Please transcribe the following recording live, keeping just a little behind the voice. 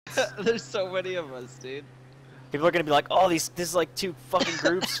There's so many of us, dude. People are gonna be like, oh, this is like two fucking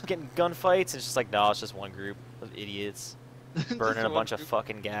groups getting gunfights. And it's just like, no, it's just one group of idiots burning a bunch of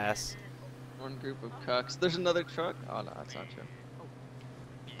fucking gas. One group of cucks. There's another truck? Oh no, that's not true.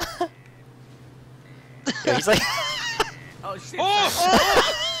 Yeah, he's like, Oh shit!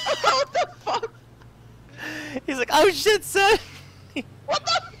 What the fuck? he's like, oh shit, son. What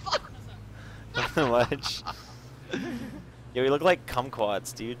the fuck? Nothing much. Yo, we look like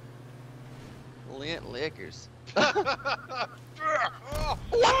kumquats, dude. Lickers. What the?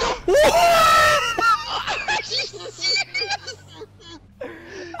 Are you serious? Dude!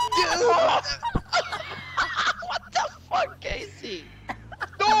 What the fuck, Casey?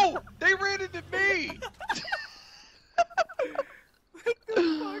 No! They ran into me! What the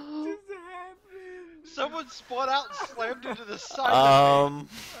fuck just happened? Someone spun out and slammed into the side of me. Um.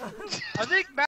 I think Matt